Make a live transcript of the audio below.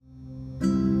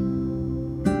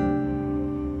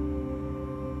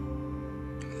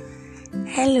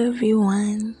Hello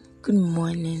everyone, good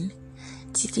morning.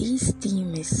 Today's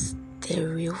theme is the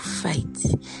real fight,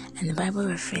 and the Bible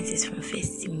reference is from 1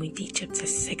 Timothy chapter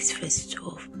 6 verse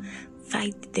 12.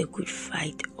 Fight the good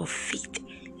fight of faith,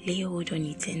 lay hold on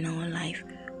eternal life,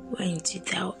 whereunto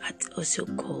thou art also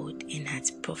called, and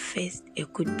hast professed a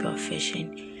good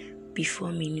profession before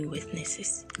many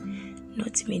witnesses.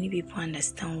 Not many people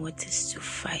understand what is to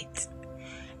fight.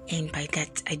 And by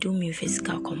that, I don't mean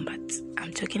physical combat.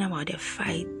 I'm talking about the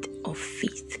fight of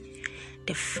faith.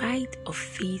 The fight of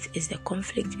faith is the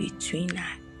conflict between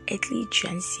our earthly,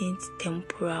 transient,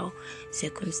 temporal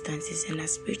circumstances and our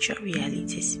spiritual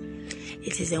realities.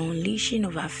 It is the unleashing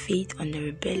of our faith on the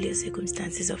rebellious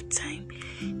circumstances of time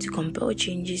to compel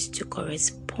changes to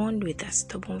correspond with our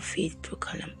stubborn faith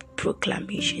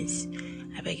proclamations.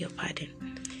 I beg your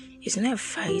pardon. It's not a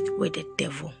fight with the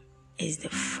devil. It's the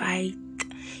fight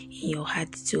in your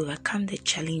heart to overcome the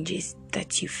challenges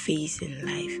that you face in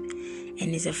life,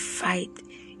 and it's a fight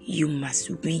you must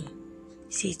win.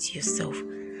 Say to yourself,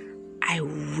 I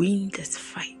win this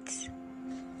fight.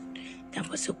 The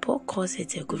Apostle Paul calls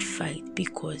it a good fight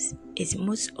because it's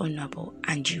most honorable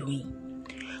and you win.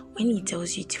 When he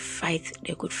tells you to fight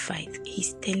the good fight,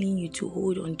 he's telling you to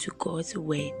hold on to God's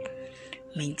word,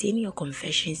 maintain your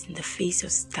confessions in the face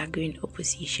of staggering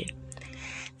opposition.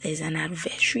 There's an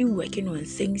adversary working on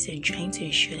things and trying to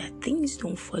ensure that things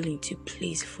don't fall into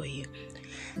place for you.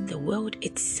 The world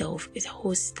itself is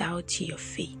hostile to your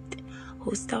faith,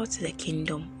 hostile to the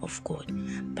kingdom of God.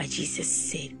 But Jesus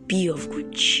said, be of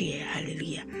good cheer,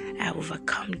 hallelujah. I have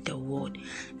overcome the world.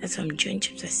 That's from John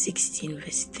chapter 16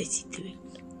 verse 33.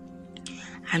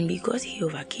 And because he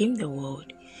overcame the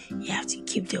world, you have to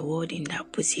keep the world in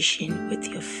that position with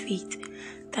your faith.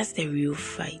 That's the real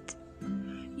fight.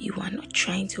 You are not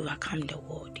trying to overcome the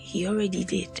world. He already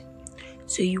did.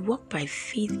 So you walk by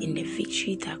faith in the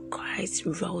victory that Christ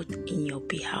wrought in your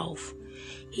behalf.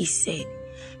 He said,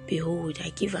 behold,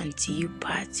 I give unto you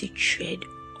power to tread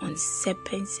on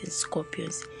serpents and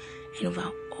scorpions and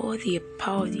over all the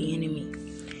power of the enemy.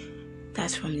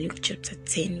 That's from Luke chapter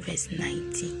 10 verse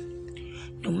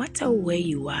 19. No matter where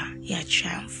you are, you are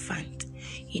triumphant.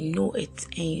 You know it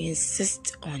and you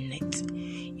insist on it.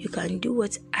 You can do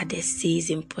what others say is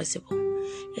impossible.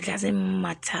 It doesn't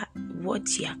matter what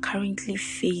you are currently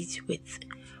faced with,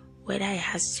 whether it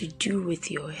has to do with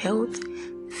your health,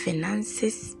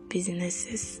 finances,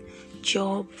 businesses,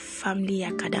 job, family,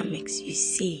 academics. You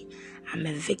say, I'm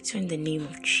a victor in the name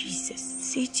of Jesus.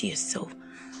 Say to yourself,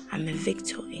 I'm a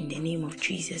victor in the name of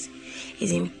Jesus.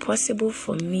 It's impossible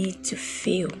for me to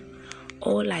fail.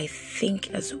 All I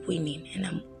think is winning, and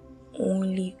I'm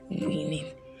only winning.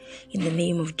 In the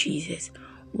name of Jesus,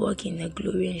 walk in the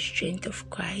glory and strength of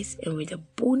Christ, and with the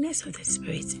boldness of the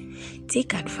Spirit,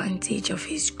 take advantage of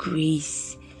His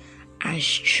grace and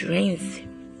strength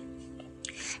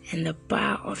and the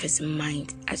power of His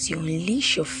mind as you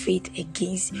unleash your faith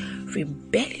against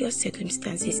rebellious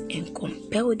circumstances and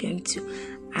compel them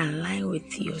to align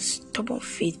with your stubborn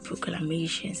faith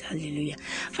proclamations. Hallelujah.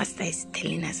 Pastor is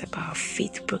telling us about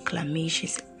faith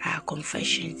proclamations, our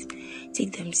confessions.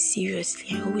 Take them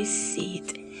seriously. I always say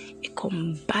it. It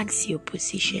combats your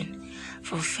position.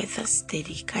 For further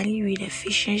study, kindly read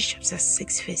Ephesians chapter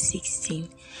 6 verse 16,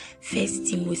 1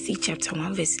 Timothy chapter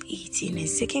 1 verse 18, and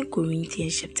 2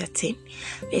 Corinthians chapter 10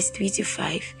 verse 3 to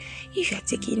 5. If you are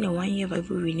taking a 1-year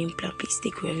Bible reading plan, please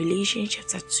take Revelation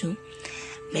chapter 2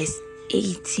 verse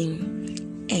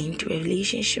 18 and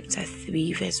Revelation chapter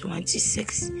 3 verse 1 to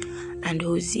 6 and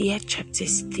Hosea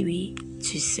chapters 3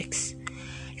 to 6.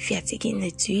 If you are taking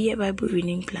the 2-year Bible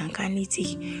reading plan, kindly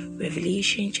take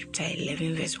Revelation chapter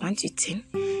 11 verse 1 to 10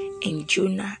 and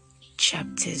Jonah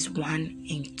chapters 1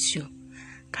 and 2.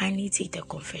 Kindly take the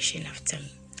confession after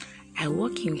me. I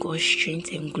walk in God's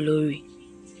strength and glory,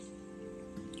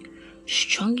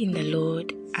 strong in the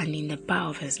Lord and in the power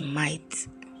of His might.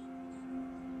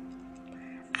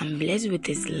 I'm blessed with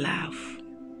His love,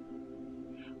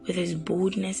 with His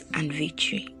boldness and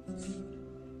victory.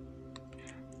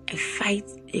 I fight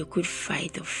a good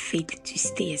fight of faith to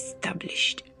stay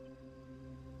established,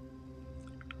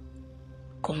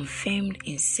 confirmed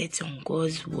and set on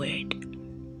God's word,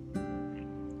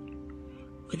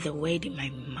 with the word in my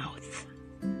mouth.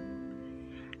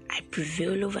 I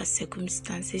prevail over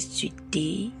circumstances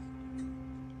today,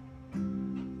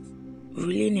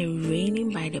 ruling and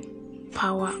reigning by the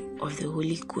power of the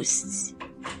Holy Ghost.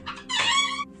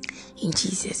 In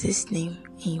Jesus' name,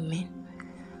 amen.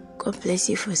 God bless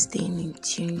you for staying in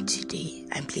tune today.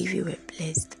 I believe you were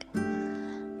blessed.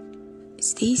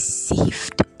 Stay safe.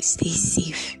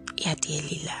 You are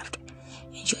dearly loved.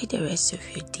 Enjoy the rest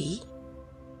of your day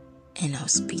and I'll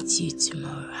speak to you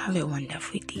tomorrow. Have a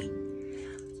wonderful day.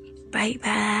 Bye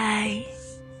bye.